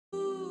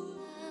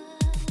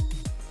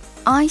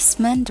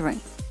I.C.E Mandarin,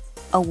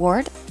 a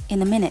word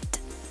in a minute.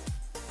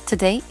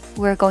 Today,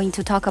 we're going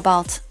to talk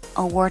about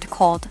a word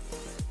called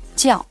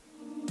叫.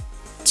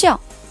 叫,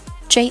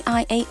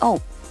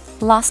 J-I-A-O,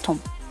 last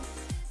tone.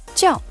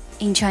 叫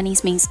in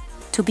Chinese means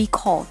to be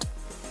called.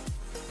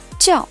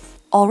 叫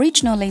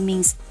originally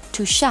means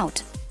to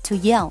shout, to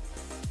yell,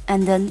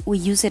 and then we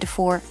use it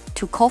for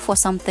to call for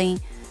something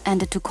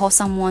and to call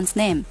someone's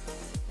name,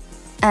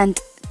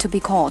 and to be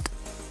called.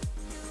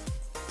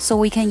 So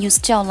we can use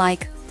叫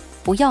like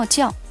不要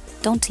叫,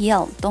 don't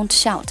yell, don't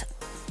shout.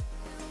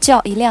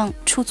 叫一辆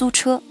出租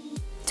车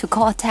to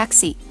call a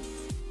taxi.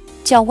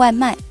 叫外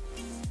卖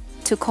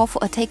to call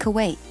for a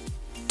takeaway,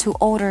 to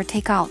order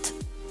takeout.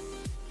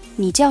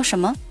 你叫什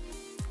么?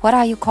 What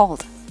are you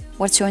called?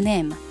 What's your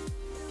name?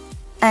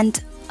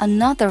 And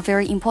another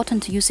very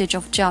important usage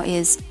of 叫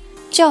is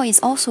叫 is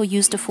also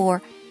used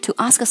for to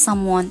ask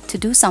someone to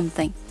do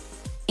something.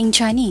 In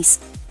Chinese,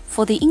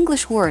 for the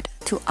English word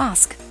to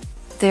ask,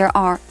 there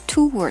are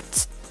two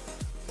words.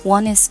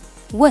 One is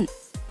问,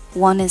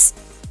 one is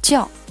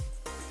叫.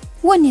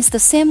 问 is the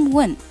same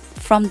问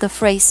from the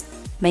phrase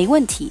没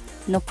问题,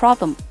 no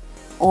problem,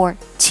 or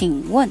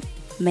请问,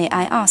 may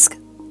I ask.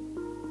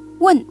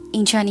 问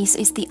in Chinese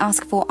is the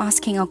ask for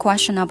asking a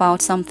question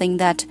about something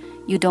that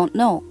you don't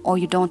know or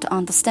you don't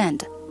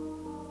understand.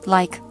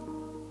 Like,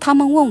 他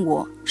们问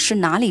我是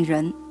哪里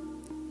人.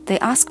 They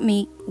ask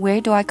me,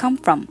 where do I come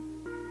from?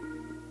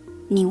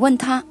 你问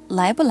她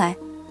来不来?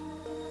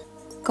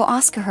 Go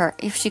ask her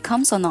if she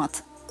comes or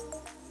not.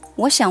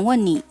 我想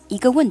问你一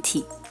个问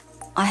题.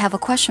 I have a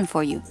question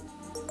for you.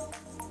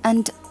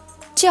 And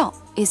叫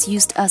is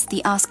used as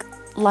the ask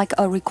like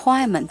a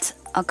requirement,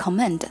 a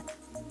command,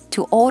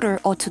 to order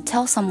or to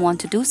tell someone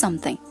to do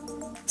something.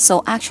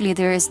 So actually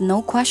there is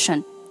no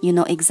question, you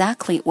know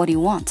exactly what you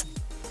want.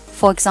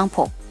 For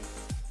example,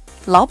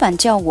 老板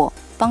叫我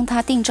帮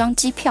他订张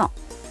机票.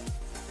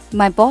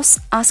 My boss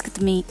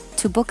asked me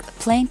to book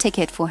a plane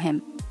ticket for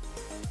him.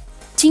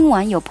 今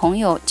晚有朋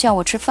友叫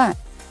我吃饭.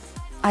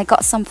 I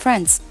got some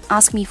friends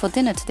ask me for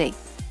dinner today.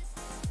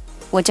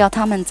 我叫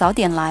他们早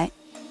点来.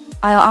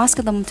 I'll ask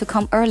them to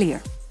come earlier.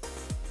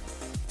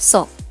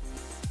 So,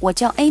 我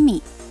叫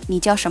Amy, 你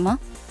叫什么?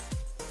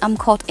 I'm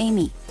called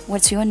Amy.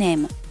 What's your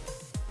name?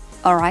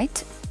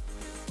 Alright?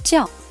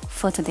 叫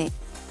for today.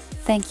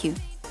 Thank you.